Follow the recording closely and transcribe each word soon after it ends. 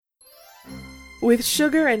With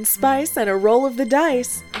sugar and spice and a roll of the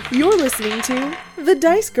dice, you're listening to The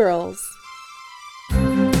Dice Girls.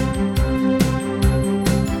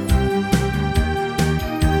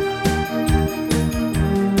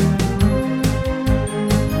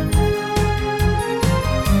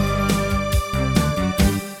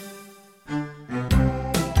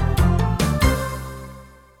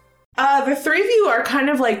 The three of you are kind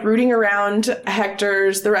of like rooting around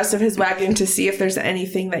the rest of his wagon to see if there's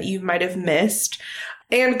anything that you might have missed.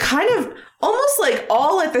 And kind of almost like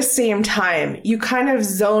all at the same time, you kind of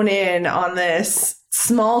zone in on this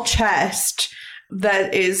small chest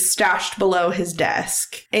that is stashed below his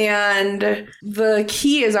desk. And the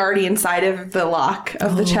key is already inside of the lock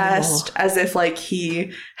of the chest, as if like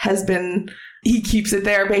he keeps it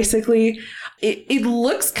there basically. It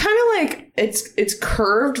looks kind of like it's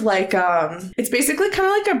curved like it's basically kind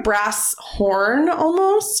of like a brass horn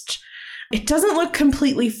almost. It doesn't look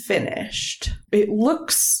completely finished. It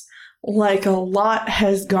looks like a lot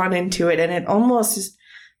has gone into it, and it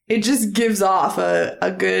just gives off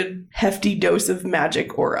a good hefty dose of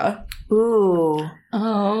magic aura. Ooh.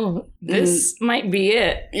 Oh, this might be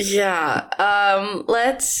it. Yeah.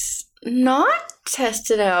 Let's not test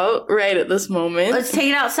it out right at this moment. Let's take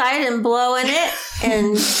it outside and blow in it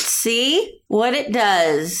and see what it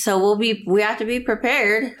does. So we have to be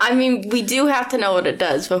prepared. I mean, we do have to know what it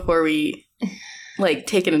does before we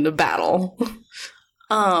take it into battle.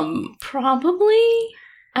 Probably.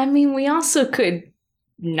 I mean, we also could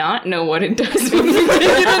not know what it does when we take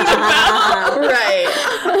it into battle. Right.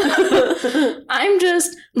 I'm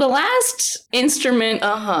just the last instrument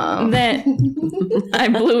that I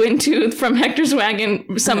blew into from Hector's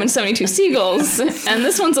wagon summoned 72 seagulls, and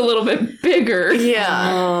this one's a little bit bigger.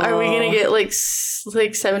 Yeah. Are we gonna get like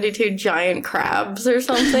 72 giant crabs or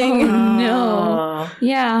something? No.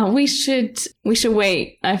 Yeah, we should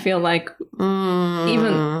wait. I feel like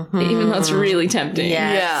even though it's really tempting.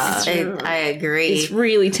 Yes, Yeah. I agree. It's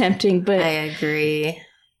really tempting, but I agree.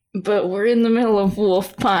 But we're in the middle of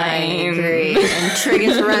Wolf Pine. I agree. And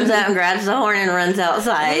Triggus runs out and grabs the horn and runs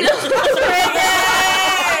outside.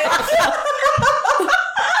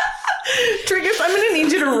 Triggus, I'm going to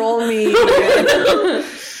need you to roll me. A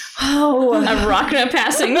Rhakna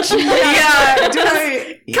passing check. Yeah.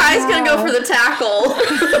 Kai's gonna go for the tackle.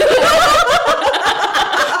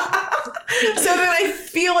 So then I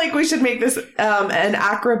feel like we should make this an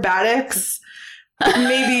acrobatics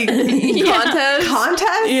maybe contest?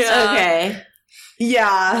 Yeah. Okay.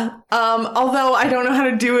 Yeah. Although I don't know how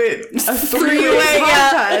to do it a three-way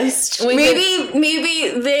contest. Maybe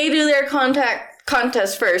they do their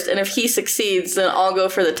contest first, and if he succeeds, then I'll go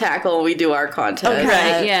for the tackle and we do our contest. Okay.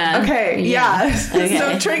 Right, yeah. Okay, yeah. Okay.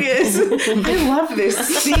 So Triggus, I love this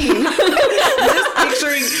scene. Just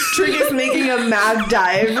picturing Triggus making a mad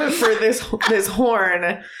dive for this horn,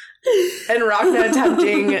 and Rhakna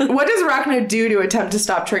attempting. What does Rhakna do to attempt to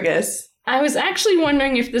stop Triggus? I was actually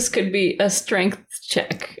wondering if this could be a strength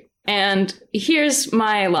check. And here's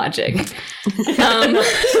my logic. I'm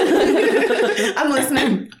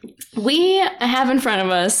listening. We have in front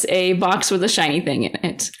of us a box with a shiny thing in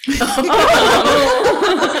it.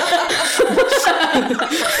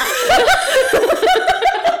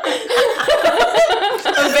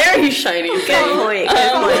 A very shiny thing.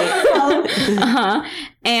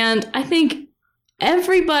 And I think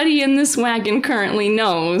everybody in this wagon currently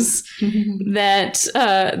knows that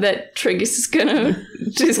Triggus is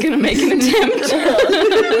gonna make an attempt.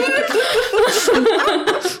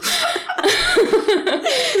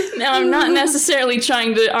 Now, I'm not necessarily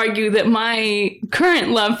trying to argue that my current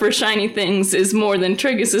love for shiny things is more than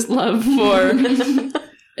Triggus's love for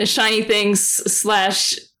shiny things /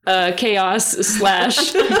 chaos /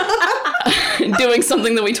 doing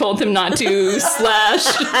something that we told him not to /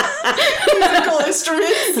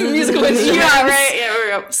 musical instruments. Yeah, right.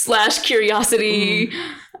 Yeah, / curiosity.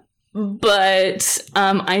 But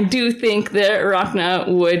I do think that Rhakna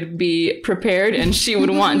would be prepared, and she would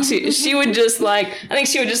want to. I think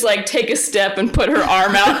she would just take a step and put her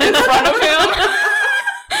arm out in front of him,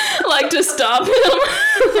 like to stop him.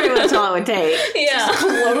 Pretty much all it would take. Yeah.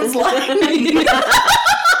 Clothesline. Are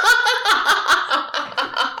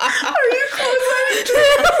you clotheslining?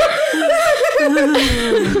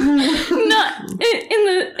 Not in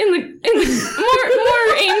the more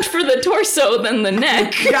aimed for the torso than the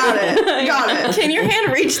neck. Got it. Can your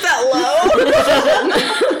hand reach that low?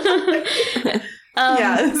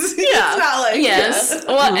 Yes. It's not like yes.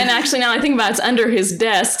 Well, and actually, now I think about it, it's under his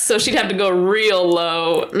desk, so she'd have to go real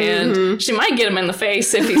low, and she might get him in the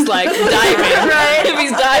face if he's like diving. Right. If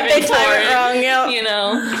he's diving They for time it, it wrong, yeah. you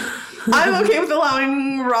know. I'm okay with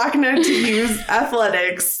allowing Rhakna to use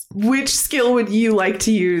athletics. Which skill would you like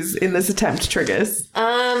to use in this attempt, Triggus?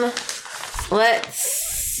 Let's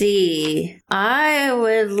see. I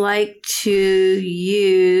would like to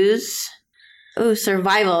use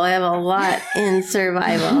survival. I have a lot in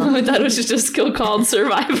survival. I thought it was just a skill called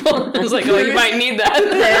survival. I was like, oh, you might need that.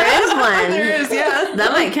 There is one. There is, yeah.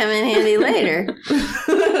 That might come in handy later.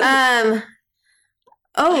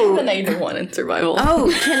 The negative one in survival.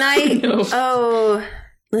 Oh, can I? No. Oh,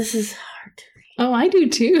 this is hard to read. Oh, I do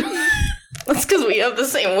too. That's because we have the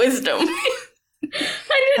same wisdom.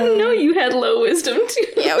 I didn't know you had low wisdom too.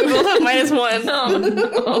 Yeah, we both have -1. Oh,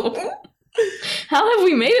 no. How have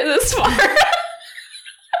we made it this far? How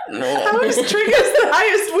is Triggus the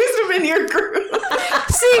highest wisdom in your group?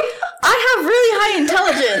 See, I have really high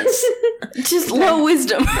intelligence, just low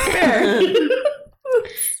wisdom. Fair.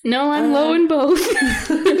 No, I'm low in both.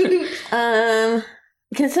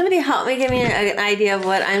 Can somebody help me give me an idea of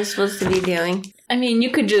what I'm supposed to be doing? I mean, you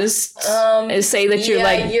could just say that you're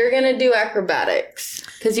you're gonna do acrobatics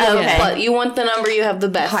because you you want the number you have the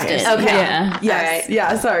best Highest. in. Okay. Yeah. Yes. All right.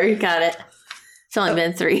 Yeah, sorry. Got it. It's only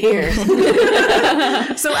been 3 years.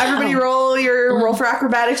 So everybody roll for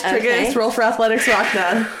acrobatics, Triggus, Okay. roll for athletics,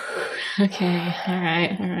 Rhakna. Okay. All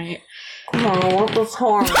right. Come on, I want this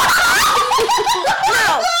horn. No!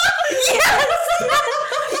 Yes!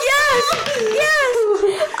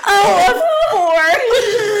 Oh,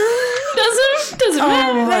 Doesn't matter.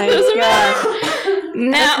 Oh my Doesn't gosh. matter.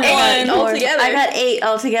 Nat 1. altogether. I got 8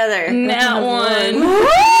 altogether. Nat 1.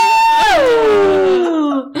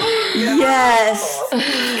 Yes.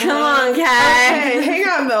 Come on, Kai. Okay, hang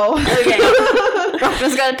on though. Okay.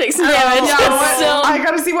 Rhakna's gotta take some damage. I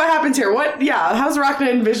gotta see what happens here. How's Rhakna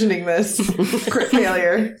envisioning this crit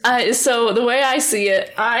failure? So the way I see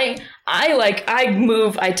it, I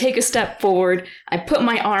move, I take a step forward, I put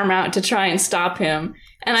my arm out to try and stop him.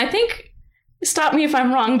 And I think, stop me if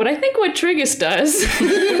I'm wrong, but I think what Triggus does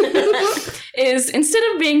is instead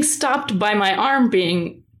of being stopped by my arm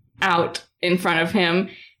being out in front of him,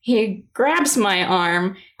 he grabs my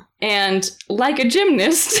arm and, like a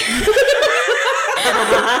gymnast,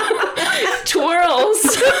 twirls.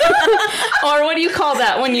 Or what do you call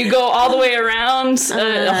that when you go all the way around?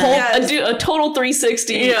 A total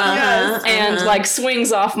 360 and like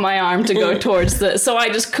swings off my arm to go towards the... So I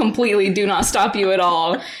just completely do not stop you at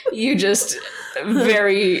all. You just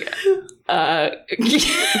very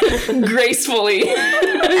gracefully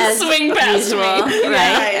swing past me.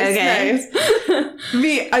 Right? Nice.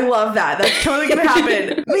 I love that. That's totally gonna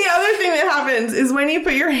happen. The other thing that happens is when you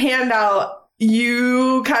put your hand out,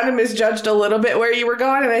 you kind of misjudged a little bit where you were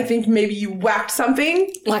going, and I think maybe you whacked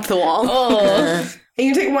something. Like the wall. Oh. And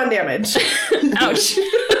you take 1 damage. Ouch.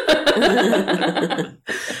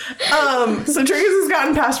 So Triggus has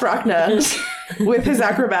gotten past Rhakna with his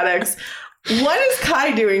acrobatics. What is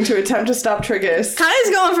Kai doing to attempt to stop Triggus? Kai's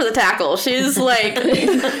going for the tackle. She's like,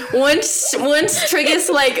 once Triggus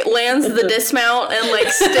like lands the dismount and like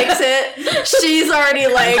sticks it, she's already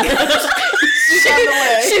like,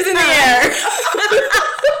 she's in the air.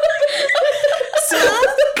 So,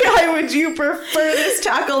 Kai, would you prefer this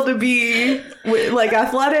tackle to be like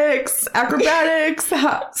athletics, acrobatics,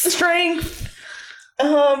 strength?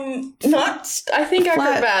 I think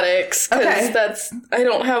acrobatics because I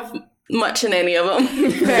don't have much in any of them.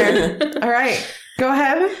 Fair. All right. Go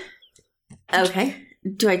ahead. Okay.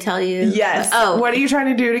 Do I tell you? Yes. Oh. What are you trying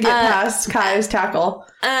to do to get past Kai's tackle?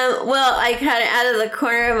 Well, I kind of out of the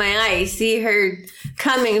corner of my eye see her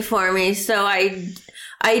coming for me, so I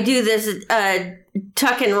do this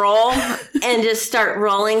tuck and roll and just start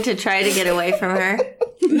rolling to try to get away from her.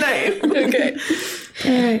 Nice. Okay.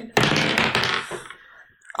 All right.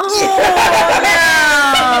 Oh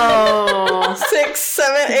no! 6,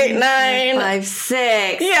 7, 8, 9. 5,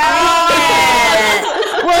 6. Yeah.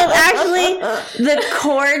 Well, actually, the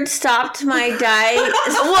cord stopped my die.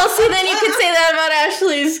 Well, see, then you could say that about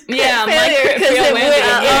Ashley's Yeah, my failure crit because fail it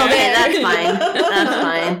landed. went. Okay, that's fine. That's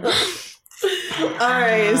fine. All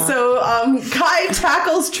right. So, Kai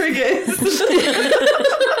tackles Triggus.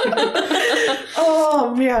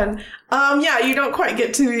 Oh man. Yeah, you don't quite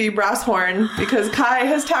get to the brass horn because Kai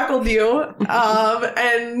has tackled you,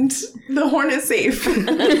 and the horn is safe.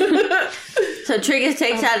 So Triggus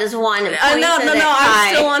takes out his wand and No, points it at Kai.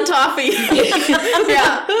 I'm still on top of you.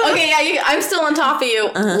 Yeah. Okay, yeah, I'm still on top of you.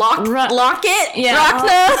 Lock it. Yeah.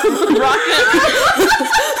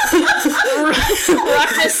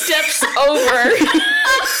 Rhakna steps over.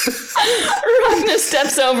 Rhakna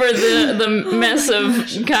steps over the mess of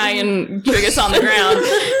Kai and Triggus on the ground,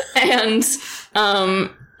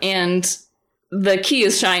 and the key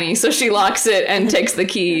is shiny, so she locks it and takes the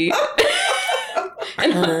key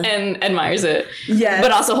and admires it. Yes.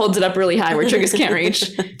 But also holds it up really high where Triggus can't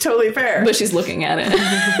reach. Totally fair. But she's looking at it.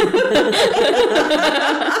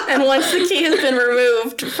 And once the key has been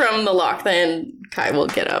removed from the lock, then Kai will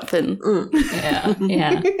get up and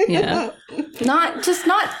Yeah. not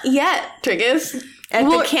yet, Triggus. At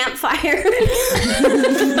the campfire.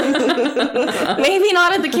 Maybe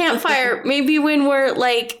not at the campfire. Maybe when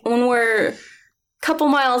we're a couple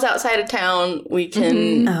miles outside of town, we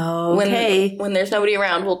can. Okay. When there's nobody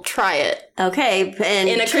around, we'll try it. Okay. And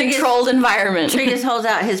In a controlled environment. Triggus holds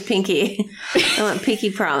out his pinky. I want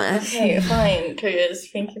pinky promise. Okay, fine. Triggus,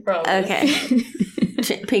 pinky promise. Okay.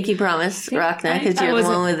 Pinky promise, Rhakna, because you're the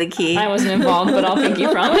one with the key. I wasn't involved, but I'll pinky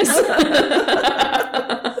promise.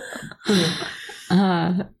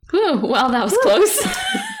 Well, that was close.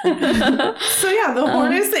 So yeah, the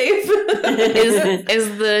horn is safe.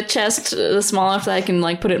 Is the chest small enough that I can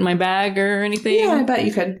put it in my bag or anything? Yeah, I bet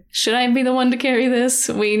you could. Should I be the one to carry this?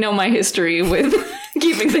 We know my history with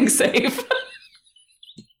keeping things safe.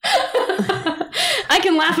 I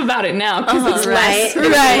can laugh about it now because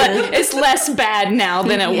it's less bad now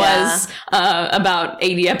than it was about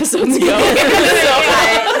 80 episodes ago.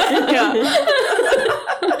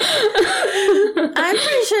 I'm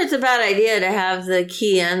pretty sure it's a bad idea to have the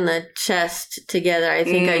key and the chest together. I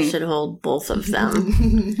think I should hold both of them.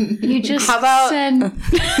 You just How about said... How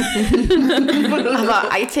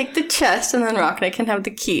about I take the chest and then Rhakna can have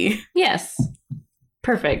the key? Yes.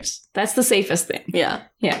 Perfect. That's the safest thing. Yeah.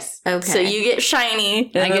 Yes. Okay. So you get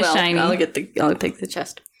shiny. I get shiny. I'll take the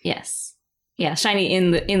chest. Yes. Yeah, shiny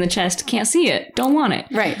in the chest. Can't see it. Don't want it.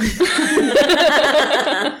 Right. Is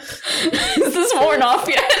this worn off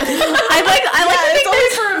yet? I like It's only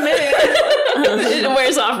for a minute. It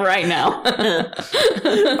wears off right now.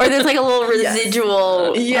 or there's a little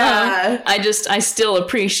residual. Yeah. I still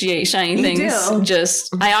appreciate shiny things. do.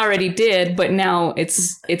 I already did, but now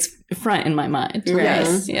it's front in my mind.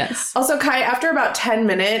 Yes. Yes. Also, Kai, after about 10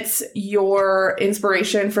 minutes, your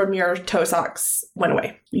inspiration from your toe socks went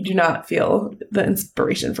away. You do not feel the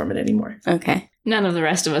inspiration from it anymore. Okay. None of the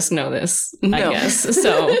rest of us know this, I No. guess.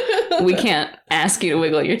 So we can't ask you to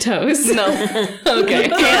wiggle your toes. No. Okay.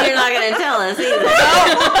 And you're not going to tell us either.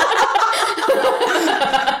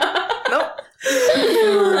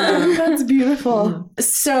 That's beautiful.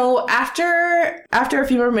 So after a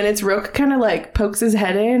few more minutes, Roke kind of pokes his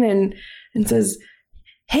head in and says,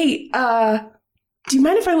 "Hey, do you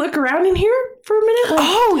mind if I look around in here for a minute?"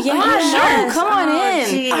 Oh yeah, yes. sure. Come on in.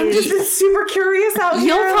 Geez. I'm just been super curious out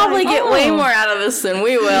here. You'll probably get way more out of this than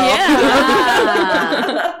we will. Yeah.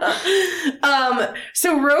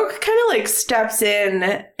 So Roke kind of steps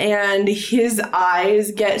in and his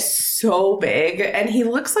eyes get so big and he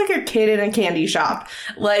looks like a kid in a candy shop.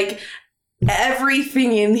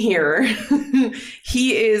 Everything in here,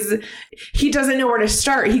 he doesn't know where to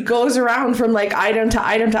start. He goes around from item to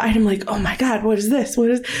item to item oh my God, what is this?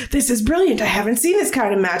 This is brilliant. I haven't seen this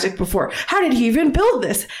kind of magic before. How did he even build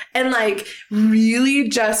this? And really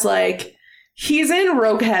just he's in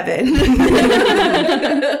rogue heaven.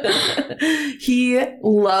 He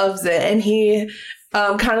loves it. And he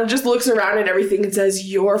kind of just looks around at everything and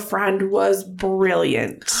says, "Your friend was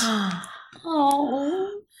brilliant." Oh.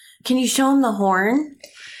 Can you show him the horn?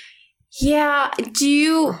 Yeah. Could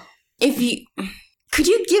you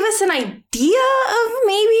give us an idea of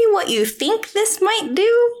maybe what you think this might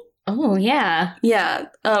do? Oh, yeah. Yeah.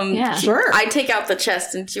 Yeah. Sure. I take out the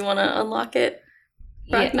chest, and do you want to unlock it?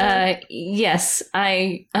 Yes.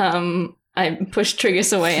 I push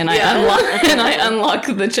Triggus away and I unlock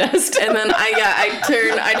the chest. And then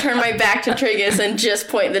I turn my back to Triggus and just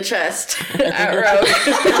point the chest at Rogue.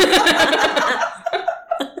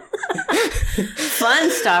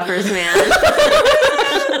 Fun stoppers, man.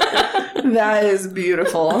 That is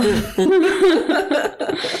beautiful.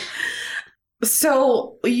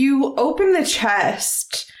 So you open the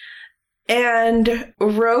chest and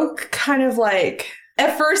Roke kind of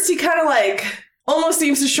at first he kind of almost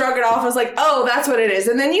seems to shrug it off as oh, that's what it is.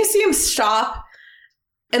 And then you see him stop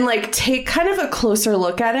and take kind of a closer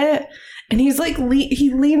look at it. And he's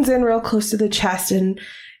he leans in real close to the chest and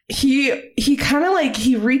he kind of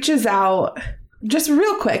he reaches out just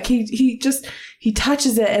real quick. He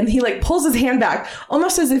touches it and he pulls his hand back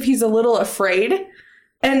almost as if he's a little afraid.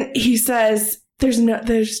 And he says, there's no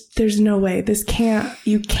way.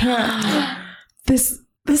 You can't. This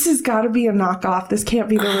has got to be a knockoff. This can't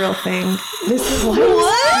be the real thing. This is what?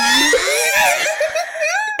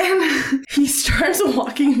 And he starts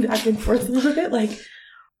walking back and forth a little bit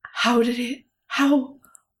how?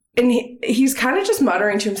 And he's kind of just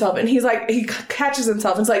muttering to himself and he catches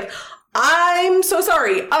himself and is I'm so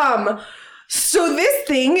sorry. So this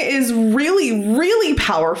thing is really, really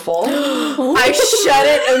powerful. I shut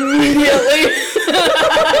it immediately.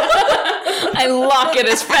 I lock it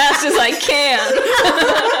as fast as I can.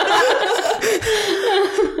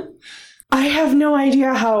 I have no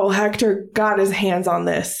idea how Hector got his hands on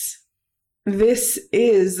this. This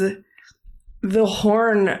is the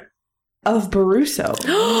horn of Baruso.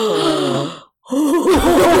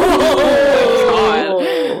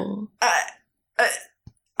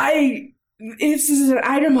 This is an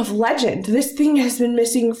item of legend. This thing has been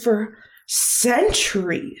missing for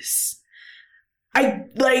centuries. I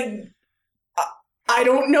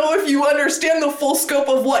don't know if you understand the full scope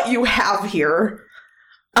of what you have here.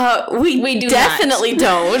 We do definitely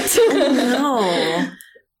don't. No.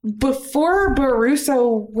 Before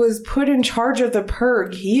Baruso was put in charge of the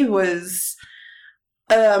Purg, he was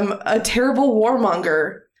a terrible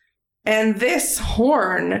warmonger. And this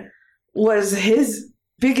horn was his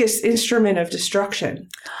biggest instrument of destruction.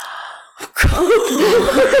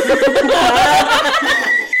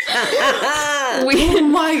 Oh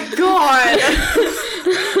my god.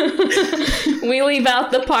 We leave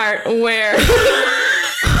out the part where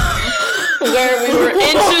we were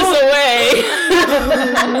inches away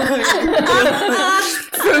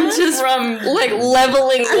from like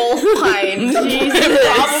leveling wolf pine.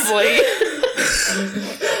 Probably.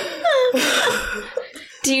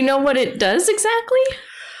 Do you know what it does exactly?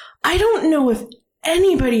 I don't know if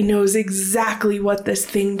anybody knows exactly what this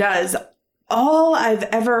thing does. All I've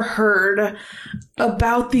ever heard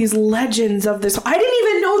about these legends of this, I didn't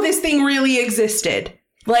even know this thing really existed.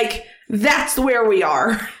 Like, that's where we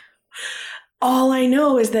are. All I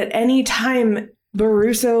know is that any time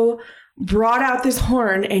Baruso brought out this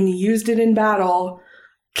horn and used it in battle,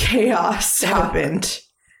 chaos happened.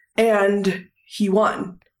 And he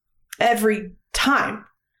won. Every time.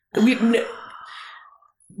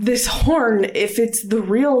 This horn, if it's the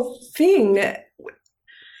real thing,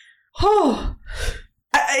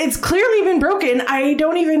 it's clearly been broken. I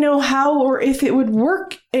don't even know how or if it would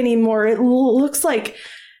work anymore. It looks like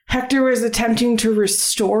Hector was attempting to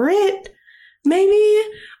restore it, maybe?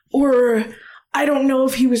 Or I don't know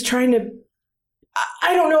if he was trying to...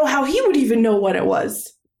 I don't know how he would even know what it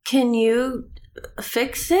was. Can you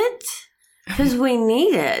fix it? Because we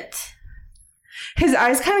need it. His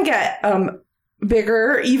eyes kind of get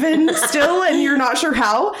bigger even still, and you're not sure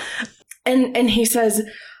how. And he says,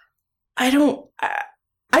 I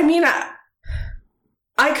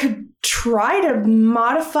could try to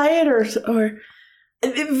modify it or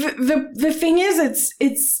the thing is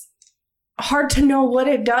it's hard to know what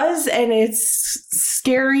it does, and it's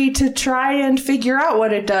scary to try and figure out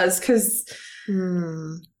what it does, because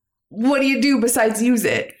what do you do besides use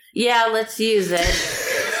it? Yeah, let's use it.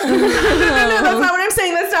 No, that's not what I'm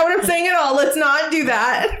saying. That's not what I'm saying at all. Let's not do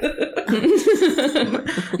that.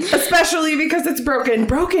 Especially because it's broken.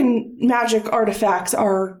 Broken magic artifacts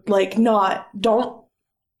are like don't.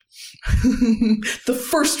 The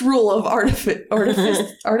first rule of artificing?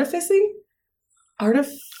 Artifacting?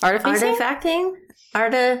 I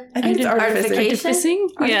think it's artificing.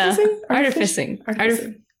 Artificing? Yeah. Artificing.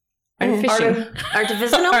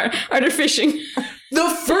 Artificing. The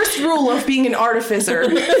first rule of being an artificer.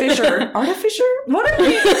 Artificer? What am I?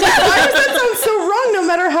 Why does that sound so wrong no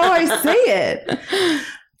matter how I say it?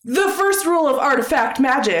 The first rule of artifact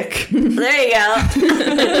magic. There you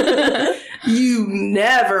go. You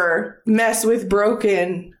never mess with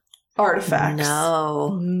broken artifacts.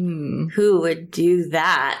 No. Who would do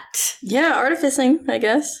that? Yeah, artificing, I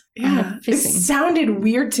guess. Yeah. It sounded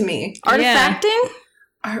weird to me. Artifacting?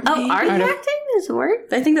 Artifacting is a word?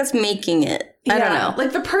 I think that's making it. I don't know.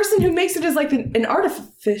 Like the person who makes it is like an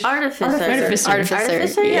artificer.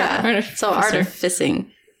 Artificer. Yeah. So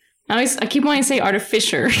artificing. I keep wanting to say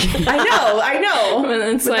artificer. I know. But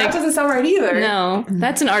it's but that doesn't sound right either. No,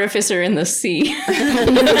 that's an artificer in the sea.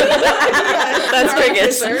 That's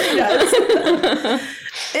Triggus. Yes.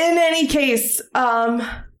 In any case,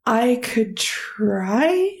 I could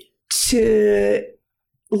try to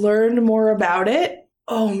learn more about it.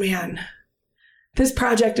 Oh man, this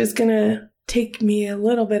project is gonna take me a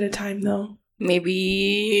little bit of time though.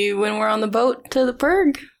 Maybe when we're on the boat to the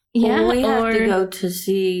Purg. Yeah, we have to go to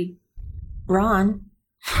see Ron.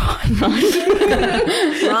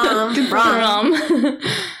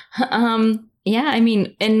 Yeah, I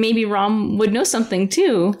mean, and maybe Rom would know something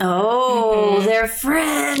too. Oh, they're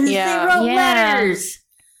friends. Yeah. They wrote letters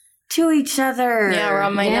to each other. Yeah,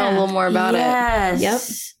 Rom might know a little more about it.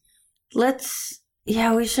 Yes. Let's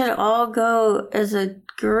Yeah, we should all go as a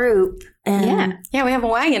group. And Yeah, we have a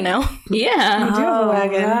wagon now. Yeah. We do have a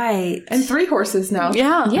wagon. Right. And 3 horses now.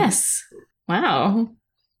 Yeah. Yes. Wow.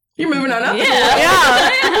 You're moving on up.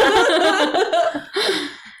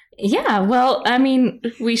 Yeah, well, I mean,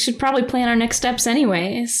 we should probably plan our next steps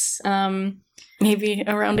anyways. Maybe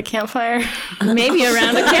around a campfire. Maybe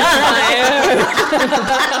around a campfire.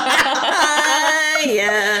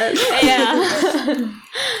 Yeah.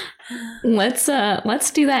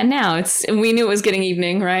 Let's do that now. We knew it was getting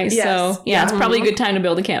evening, right? Yes. So yeah, it's probably a good time to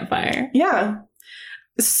build a campfire. Yeah.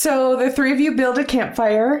 So the 3 of you build a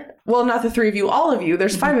campfire. Well, not the 3 of you, all of you.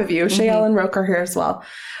 There's 5 of you. Shael and Roke are here as well.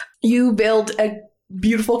 You build a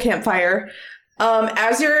beautiful campfire.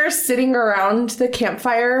 As you're sitting around the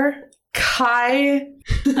campfire, Kai...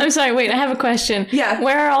 I'm sorry, wait, I have a question. Yeah.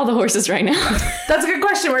 Where are all the horses right now? That's a good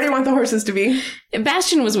question. Where do you want the horses to be?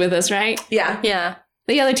 Bastion was with us, right? Yeah. Yeah.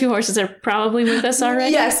 The other 2 horses are probably with us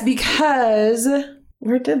already? Yes, because...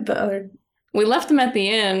 Where did the other... We left them at the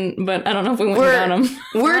inn, but I don't know if we went without them.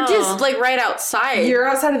 We're just like right outside You're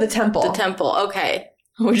outside of the temple. the temple. Okay.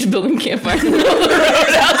 We're just building a campfire in the middle of the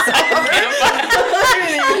road outside the campfire.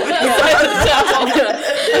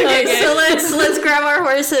 Okay, so let's grab our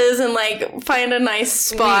horses and like find a nice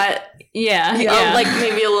spot. Yeah. Like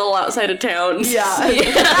maybe a little outside of town. Yeah.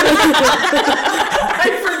 I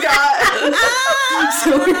forgot.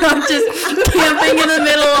 So we're not just camping in the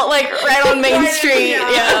middle, like right on Main Street.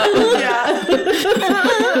 Yeah.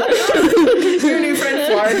 Your new friend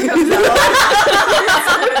Florida comes out.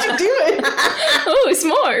 What you doing? Oh,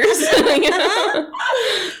 s'mores.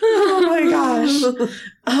 Oh my gosh.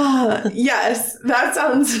 Yes, that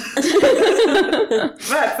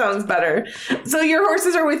sounds better. So your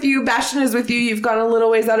horses are with you. Bastion is with you. You've gone a little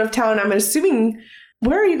ways out of town. I'm assuming.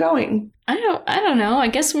 Where are you going? I don't know. I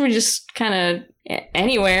guess we're just kind of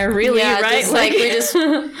anywhere, really, Yeah, right? just, like,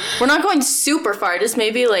 we're not going super far. Just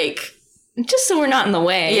maybe like just so we're not in the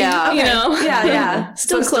way. Yeah. You know? Yeah.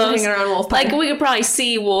 Still So close. hanging around Wolf Pine. Like, we could probably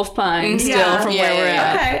see Wolf Pine still from Yeah, where we're yeah,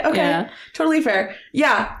 at. Okay. Yeah. Totally fair.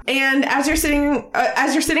 Yeah. And as you're sitting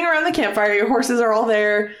around the campfire, your horses are all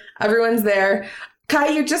there. Everyone's there. Kai,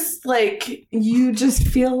 you just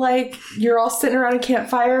feel like you're all sitting around a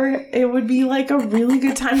campfire. It would be like a really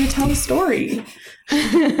good time to tell a story. He's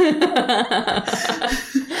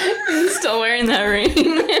still wearing that ring.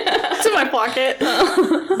 it's in my pocket.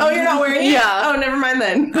 Oh, you're not wearing it? Yeah. Oh, never mind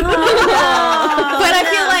then. But I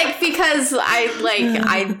feel like because I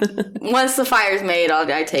once the fire's made,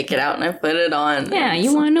 I take it out and I put it on. Yeah,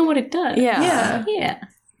 you want to know what it does. Yeah. Yeah.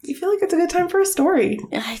 You feel like it's a good time for a story.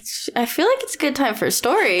 I feel like it's a good time for a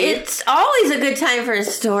story. It's always a good time for a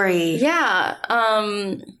story. Yeah.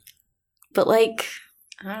 But like,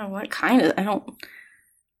 I don't know what kind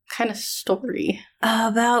of story.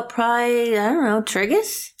 About probably, I don't know,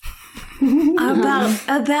 Triggus?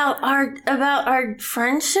 about our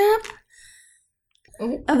friendship?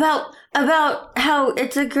 About how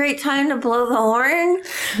it's a great time to blow the horn?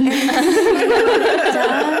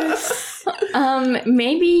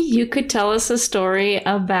 Maybe you could tell us a story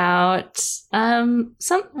about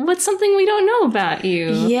something we don't know about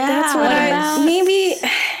you. Yeah, That's what maybe.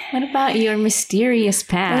 What about your mysterious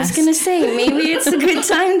past? I was gonna say maybe it's a good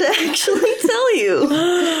time to actually tell you.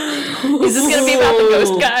 Is this gonna be about the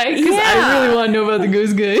ghost guy? Because Yeah. I really want to know about the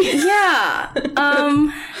ghost guy. Yeah.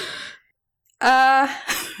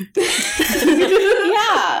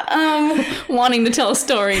 Wanting to tell a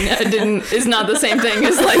story is not the same thing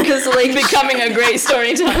as like becoming a great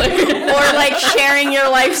storyteller Or like sharing your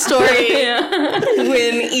life story. Yeah.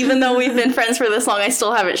 When even though we've been friends for this long, I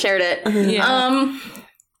still haven't shared it. Yeah.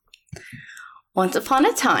 Once upon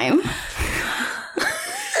a time,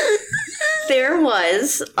 there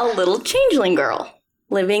was a little changeling girl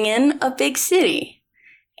living in a big city,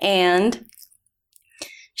 and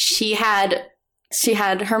she had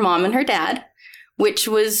her mom and her dad, which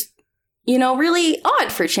was, really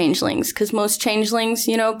odd for changelings, because most changelings,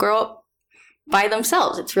 grow up by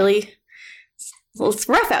themselves. It's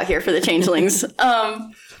rough out here for the changelings.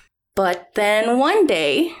 But then one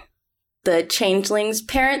day, the changeling's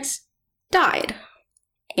parents died,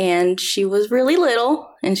 and she was really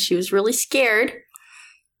little, and she was really scared,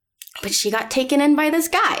 but she got taken in by this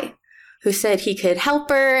guy who said he could help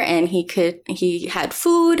her, and he had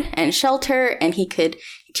food and shelter, and he could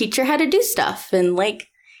teach her how to do stuff and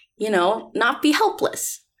not be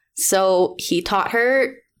helpless. So he taught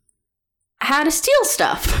her how to steal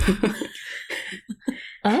stuff.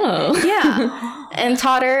 Oh. Yeah. And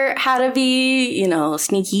taught her how to be,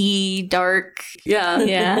 sneaky, dark. Yeah.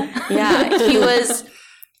 Yeah. Yeah.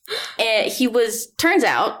 Turns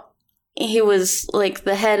out, he was like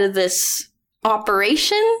the head of this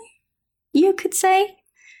operation, you could say,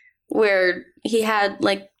 where he had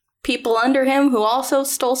like people under him who also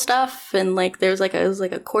stole stuff, and like it was like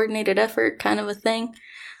a coordinated effort kind of a thing.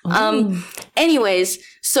 Anyways,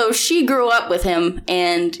 so she grew up with him,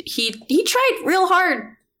 and he tried real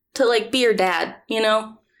hard to like be her dad, you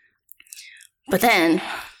know? But then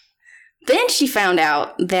she found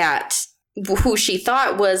out that who she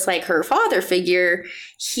thought was like her father figure,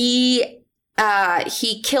 he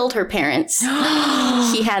killed her parents.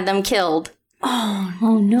 He had them killed.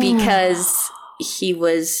 Oh no. Because he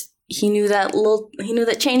knew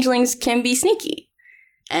that changelings can be sneaky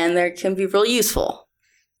and they can be real useful.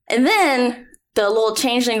 And then the little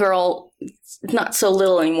changeling girl, not so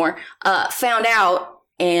little anymore, found out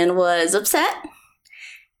and was upset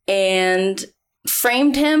and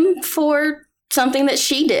framed him for something that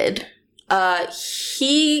she did.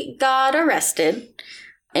 He got arrested,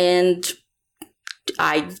 and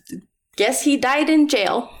I guess he died in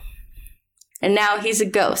jail. And now he's a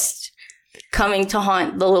ghost coming to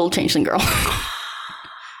haunt the little changeling girl.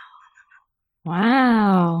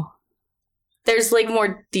 Wow. There's like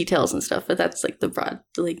more details and stuff, but that's like the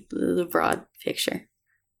broad picture.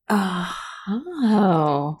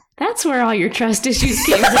 Oh, that's where all your trust issues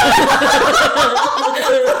came from.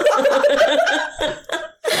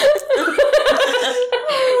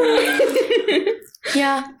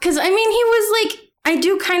 Yeah, because I mean, he was like, I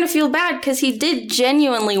do kind of feel bad because he did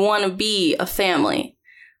genuinely want to be a family.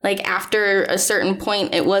 Like after a certain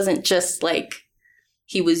point, it wasn't just like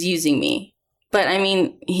he was using me. But I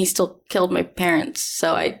mean, he still killed my parents,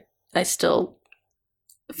 so I still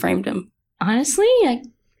framed him. Honestly, I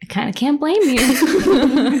kind of can't blame you.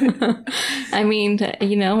 I mean,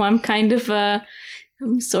 you know, I'm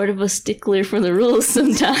sort of a stickler for the rules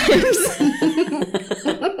sometimes.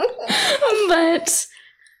 But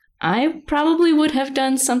I probably would have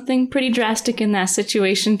done something pretty drastic in that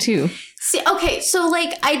situation too. See, okay, so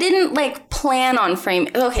like I didn't like plan on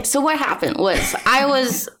framing. Okay, so what happened was I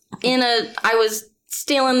was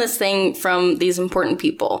stealing this thing from these important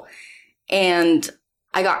people, and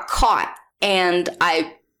I got caught, and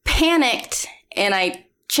I panicked, and I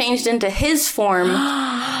changed into his form,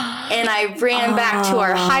 and I ran back to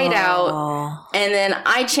our hideout, and then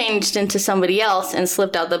I changed into somebody else and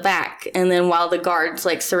slipped out the back, and then while the guards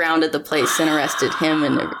like surrounded the place and arrested him,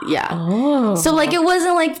 and so like it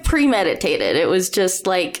wasn't like premeditated, it was just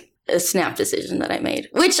like a snap decision that I made,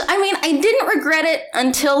 which I mean I didn't regret it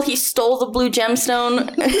until he stole the blue gemstone.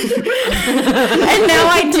 And now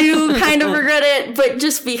I do kind of regret it, but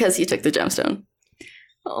just because he took the gemstone.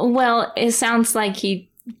 Well, it sounds like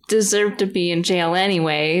he deserved to be in jail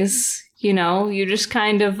anyways. You know, you just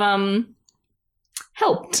kind of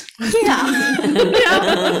helped. Yeah.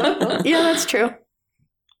 Yeah, that's true.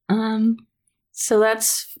 So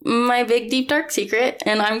that's my big deep dark secret,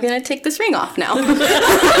 and I'm gonna take this ring off now.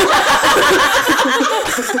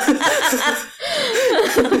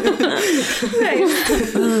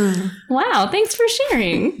 Nice. Wow, thanks for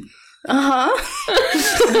sharing. And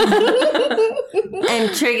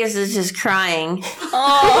Triggus is just crying.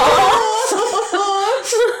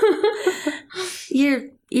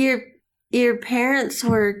 Your parents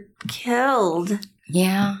were killed.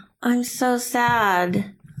 Yeah. I'm so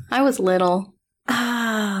sad. I was little.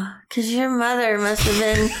 Because your mother must have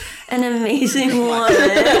been an amazing woman.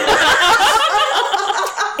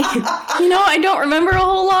 You know, I don't remember a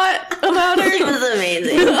whole lot about her. She was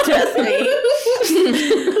amazing, trust me.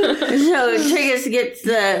 So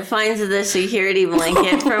Triggus finds the security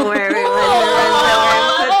blanket from wherever it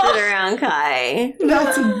was and puts it around Kai.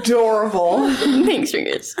 That's adorable. Thanks,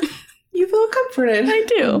 Triggus. You feel comforted. I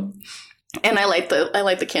do. And I light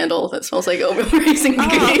the candle that smells like oatmeal raisin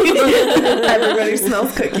cookies. Everybody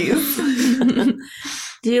smells cookies.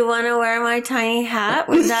 Do you want to wear my tiny hat?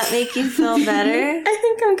 Would that make you feel better? I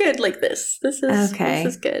think I'm good like this. This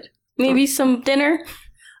is good. Maybe some dinner.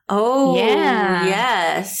 Oh, yeah.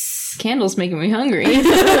 Yes. Candle's making me hungry.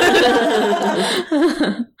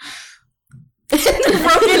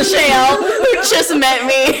 Broken shell who just met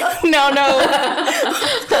me. No.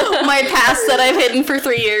 My past that I've hidden for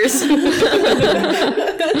 3 years.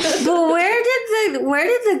 But where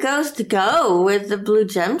did the ghost go with the blue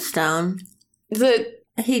gemstone?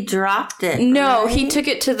 He dropped it. No, right? he took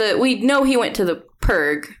it to he went to the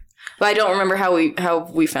Purg. But I don't remember how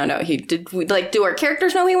we found out. Do our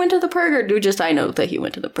characters know he went to the Purg, or do just I know that he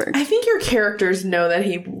went to the Purg? I think your characters know that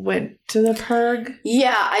he went to the Purg.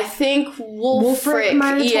 Yeah, I think Wolfric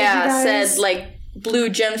said like blue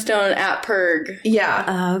gemstone at Purg.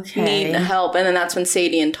 Yeah. Okay. Need help, and then that's when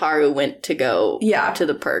Sadie and Taru went to go to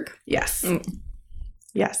the Purg. Yes.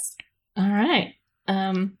 Yes. All right.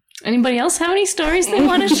 Anybody else have any stories they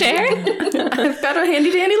want to share? I've got a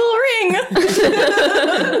handy dandy little ring.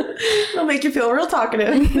 It'll make you feel real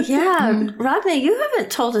talkative. Yeah, Rhakna, you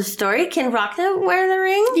haven't told a story. Can Rhakna wear the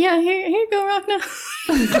ring? Yeah, here you go, Rhakna.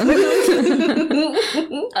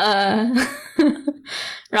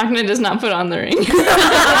 Rhakna does not put on the ring.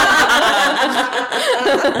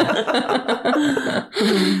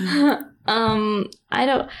 I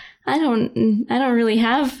don't really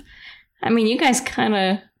have. I mean, you guys kind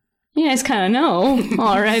of know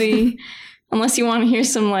already. Unless you want to hear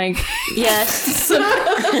some Yes.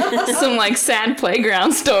 some sad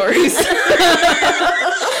playground stories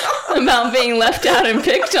about being left out and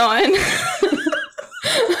picked on.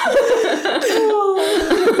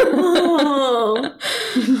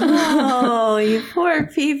 Oh, you poor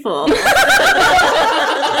people.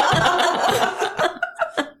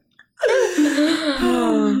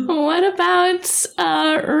 What about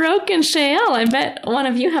Roke and Shael? I bet one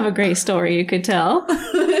of you have a great story you could tell.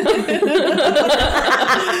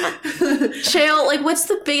 Shael, what's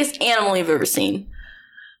the biggest animal you've ever seen?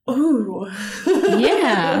 Ooh.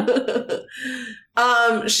 Yeah.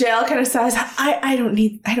 Shael kind of says, I don't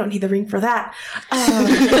need the ring for that.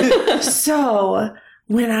 So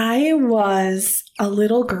when I was a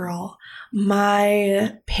little girl,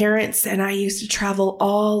 my parents and I used to travel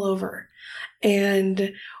all over,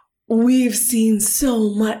 and we've seen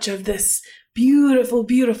so much of this beautiful,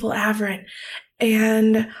 beautiful Averin.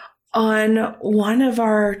 And on one of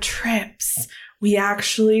our trips, we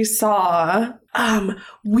actually saw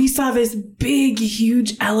this big,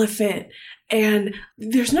 huge elephant. And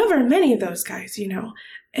there's not very many of those guys,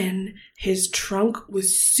 And his trunk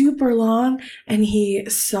was super long, and he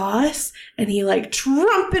saw us, and he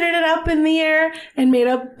trumpeted it up in the air and made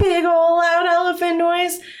a big old loud elephant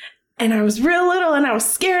noise. And I was real little, and I was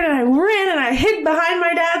scared, and I ran, and I hid behind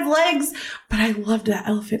my dad's legs. But I loved that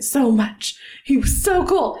elephant so much. He was so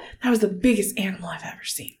cool. That was the biggest animal I've ever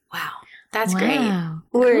seen. Wow. That's great.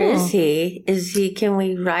 Where is he? Can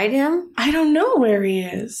we ride him? I don't know where he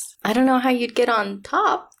is. I don't know how you'd get on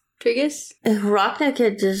top, Triggus. Rhakna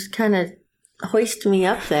could just kind of hoist me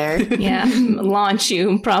up there. Yeah, launch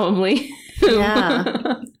you, probably.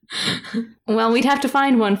 Yeah. Well, we'd have to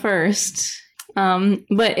find one first.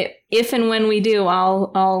 But if and when we do,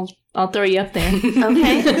 I'll throw you up there.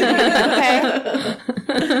 Okay.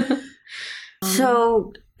 Okay.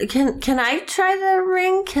 So, can I try the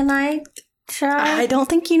ring? Can I try? I don't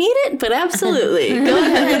think you need it, but absolutely. Go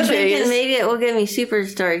ahead, Triggus. Maybe it will give me super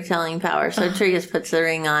storytelling power. So Triggus puts the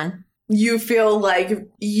ring on. You feel like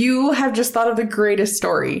you have just thought of the greatest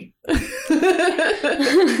story.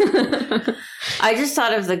 I just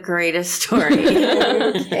thought of the greatest story.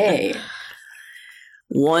 Okay.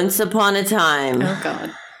 Once upon a time, Oh,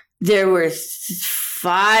 God. there were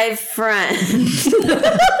 5 friends.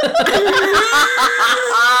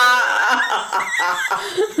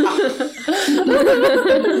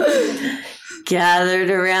 Gathered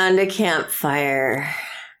around a campfire.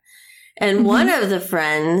 And one of the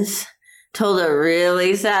friends told a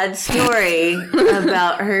really sad story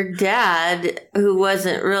about her dad, who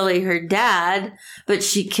wasn't really her dad, but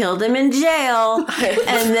she killed him in jail.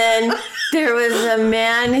 And then there was a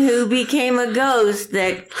man who became a ghost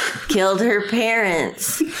that killed her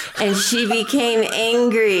parents. And she became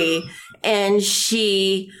angry, and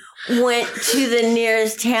she went to the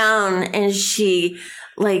nearest town, and she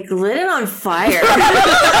lit it on fire.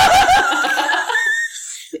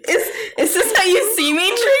 Is this how you see me,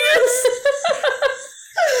 Triggus?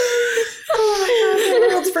 Oh my God, the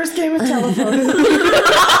world's first game of telephone.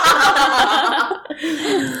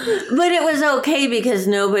 But it was okay because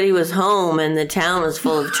nobody was home and the town was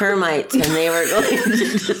full of termites and they were going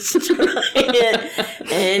to destroy it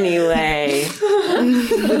anyway.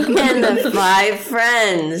 And the 5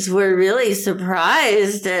 friends were really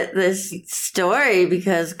surprised at this story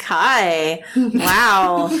because Kai,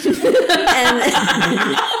 wow.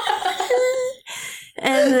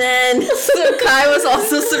 And then So Kai was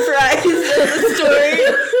also surprised at the story.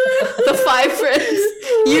 The 5 friends.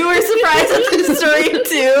 You were surprised at the story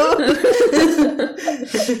too.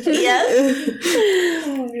 yes.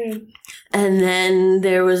 Oh, man. And then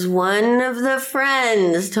there was one of the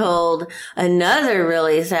friends told another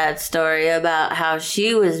really sad story about how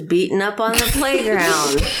she was beaten up on the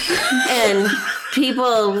playground. And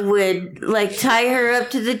people would tie her up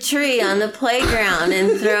to the tree on the playground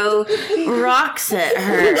and throw rocks at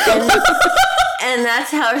her. And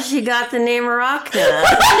that's how she got the name Rhakna.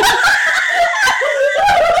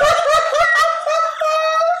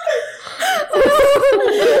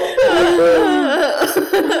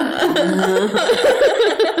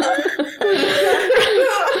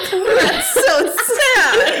 That's so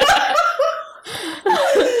sad.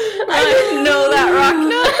 know that,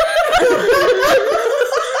 Rhakna.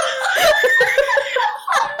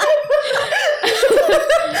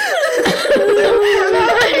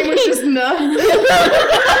 Her name was just no.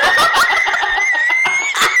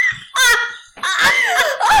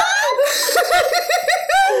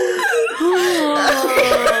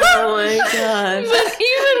 Oh my god. But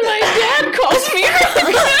even my dad calls me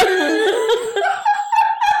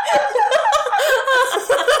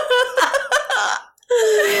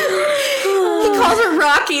He calls her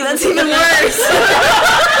Rocky. That's even worse.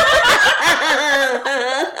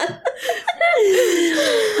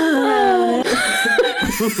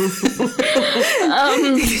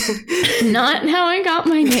 Not how I got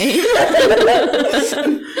my name.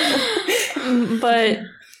 But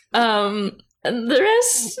the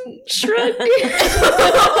rest shrug.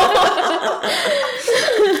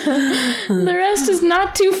 The rest is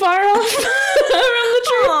not too far off from the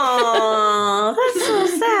truth. Aw, that's so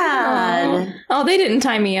sad. Oh, they didn't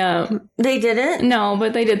tie me up. They didn't? No,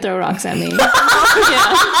 but they did throw rocks at me. Yeah.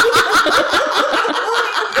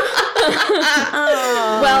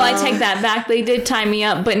 Well, I take that back. They did tie me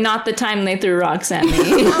up, but not the time they threw rocks at me.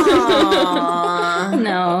 Aww.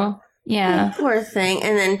 No. Yeah. Poor thing.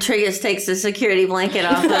 And then Triggus takes the security blanket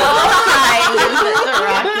off the side and gives it to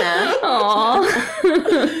Rhakna. Aw.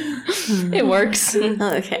 It works.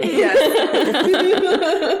 Okay.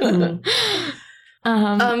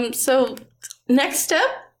 So next steps?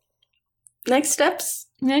 Next steps.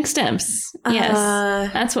 Yes.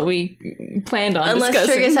 That's what we planned on Unless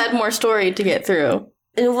discussing. Triggus had more story to get through.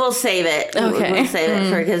 We'll save it. Okay. We'll save it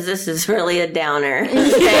for because this is really a downer.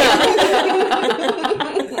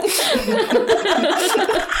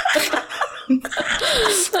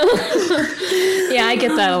 Yeah, I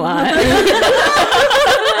get that a lot.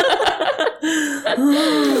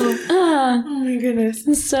 Oh my goodness.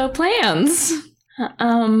 So plans.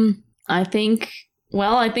 I think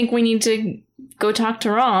we need to go talk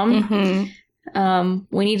to Rom. Mm-hmm.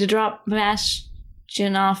 We need to drop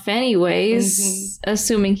Bastion off anyways,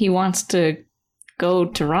 assuming he wants to go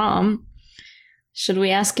to Rom. Should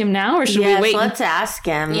we ask him now or should we wait? Let's ask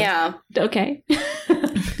him. Yeah. Okay.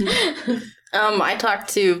 I talked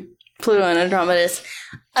to Pluto and Andromedus.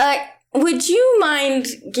 Would you mind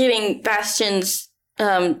giving Bastion's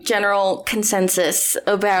general consensus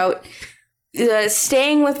about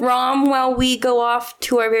staying with Rom while we go off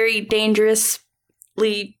to our very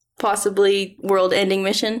dangerously, possibly world-ending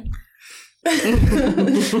mission?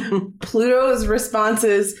 Pluto's response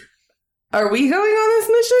is, "Are we going on this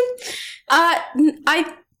mission?"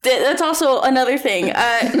 That's also another thing.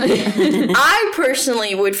 I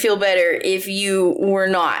personally would feel better if you were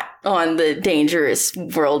not on the dangerous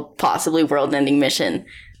possibly world-ending mission.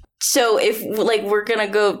 So if, we're gonna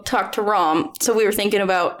go talk to Rom, so we were thinking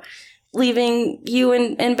about leaving you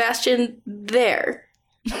and Bastion there.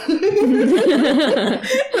 With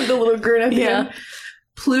the little grin at the end.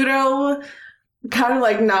 Pluto kind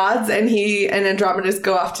of nods, and he and Andromedus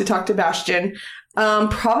go off to talk to Bastion.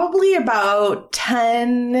 Probably about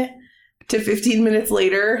 10 to 15 minutes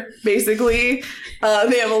later, basically,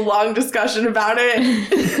 they have a long discussion about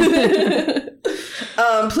it.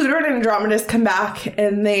 Pluto and Andromedus come back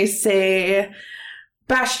and they say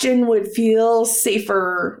Bastion would feel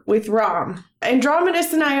safer with Rom.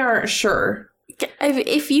 Andromedus and I aren't sure.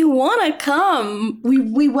 If you want to come,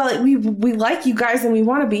 we like you guys and we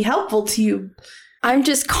want to be helpful to you. I'm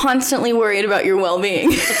just constantly worried about your well-being.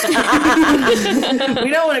 We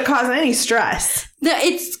don't want to cause any stress. No,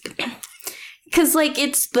 it's because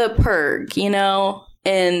it's the purg,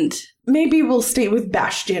 and maybe we'll stay with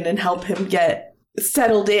Bastion and help him get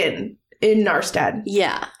settled in Narstead.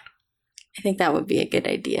 Yeah, I think that would be a good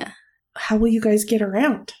idea. How will you guys get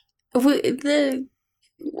around? Eventually,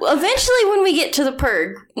 when we get to the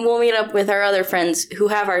purg, we'll meet up with our other friends who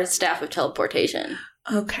have our staff of teleportation.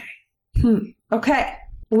 Okay. Okay.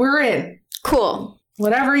 We're in. Cool.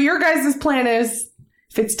 Whatever your guys' plan is,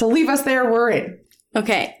 if it's to leave us there, we're in.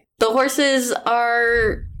 Okay. The horses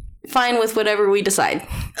are fine with whatever we decide.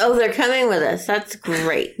 Oh, they're coming with us. That's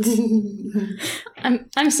great.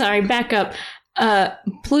 I'm sorry, back up.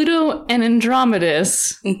 Pluto and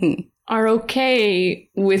Andromedus are okay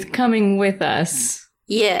with coming with us.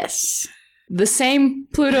 Yes. The same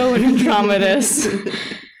Pluto and Andromedus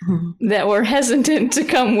that were hesitant to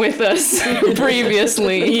come with us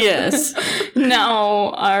previously. Yes. Now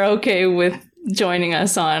are okay with joining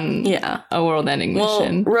us on a world-ending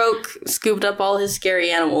mission. Well, Roke scooped up all his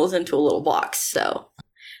scary animals into a little box, so.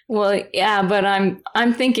 Well, yeah, but I'm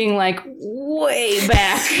thinking way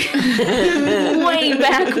back. Way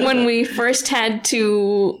back when we first had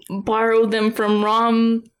to borrow them from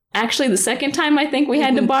Rom actually the second time I think we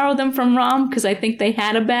had to borrow them from Rom because I think they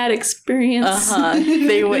had a bad experience.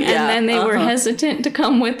 They would, And then they were hesitant to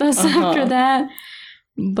come with us after that.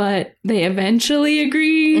 But they eventually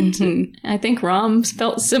agreed. I think Rom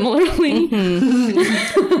felt similarly.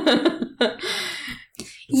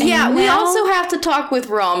 Yeah, we also have to talk with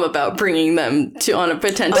Rom about bringing them on a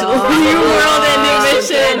potential new world-ending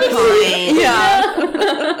mission.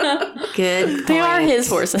 Yeah. Good point. They are his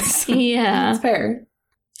horses. Yeah. That's fair.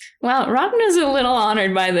 Well, Rhakna's a little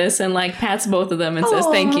honored by this and like pats both of them and says,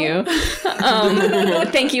 "Thank you.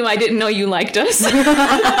 Thank you. I didn't know you liked us."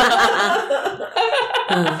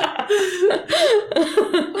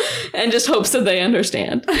 And just hopes that they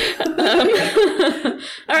understand. Or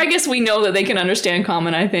I guess we know that they can understand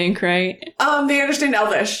Common, I think, right? They understand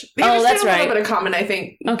Elvish. They Oh, understand that's a little right. bit of Common, I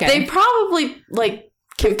think. Okay. They probably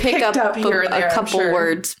can pick up here and there, a I'm couple sure.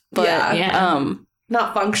 words, but Yeah.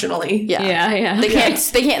 Not functionally. Yeah. They can't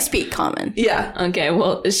speak Common. Yeah. Okay,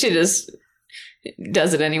 well, she just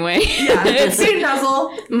does it anyway. Yeah. It's a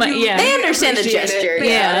nuzzle. They understand the appreciate gesture. it.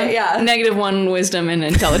 Yeah. Yeah. -1 wisdom and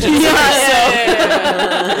intelligence. You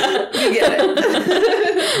get it.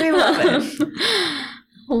 They love it.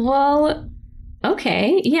 Well,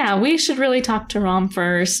 okay. Yeah, we should really talk to Rom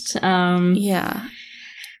first. Yeah.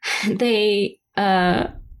 They,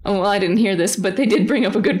 well, I didn't hear this, but they did bring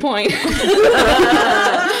up a good point.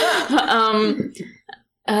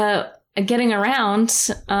 Getting around,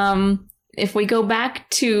 if we go back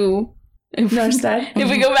to Narstad. If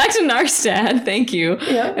we go back to Narstad, thank you.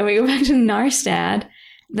 Yeah. And we go back to Narstad,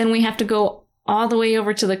 then we have to go all the way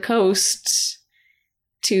over to the coast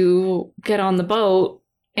to get on the boat.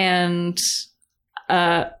 And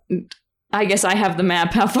I guess I have the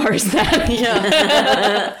map. How far is that?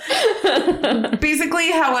 Yeah. Basically,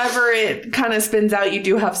 however it kind of spins out, you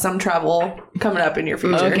do have some travel coming up in your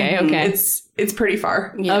future. Okay. It's pretty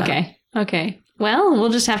far. Yeah. Okay. Well, we'll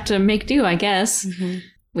just have to make do, I guess.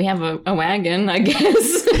 We have a wagon, I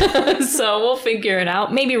guess. So we'll figure it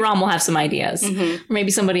out. Maybe Rom will have some ideas. Or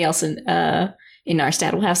maybe somebody else in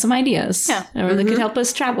Narstad will have some ideas. Yeah. Or they could help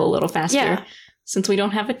us travel a little faster. Yeah. Since we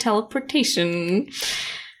don't have a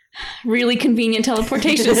really convenient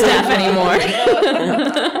teleportation staff anymore.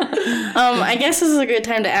 I guess this is a good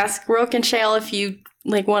time to ask Roke and Shale if you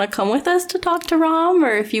want to come with us to talk to Rom,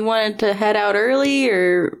 or if you wanted to head out early,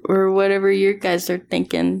 or whatever you guys are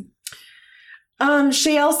thinking.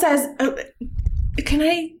 Shale says, "Can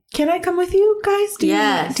I come with you guys?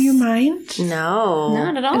 Yes. Do you mind?" No.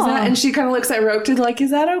 Not at all. And she kind of looks at Roke to is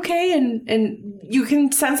that okay? And you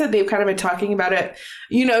can sense that they've kind of been talking about it,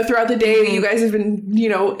 throughout the day. You guys have been,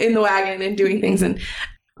 in the wagon and doing things. And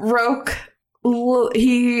Roke,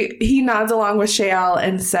 he nods along with Shale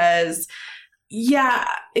and says, "Yeah,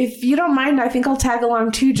 if you don't mind, I think I'll tag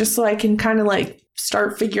along too, just so I can kind of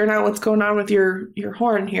start figuring out what's going on with your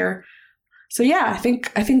horn here. So yeah, I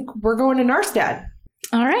think we're going to Narstad."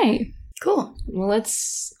 All right. Cool. Well,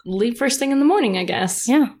 let's leave first thing in the morning, I guess.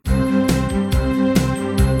 Yeah.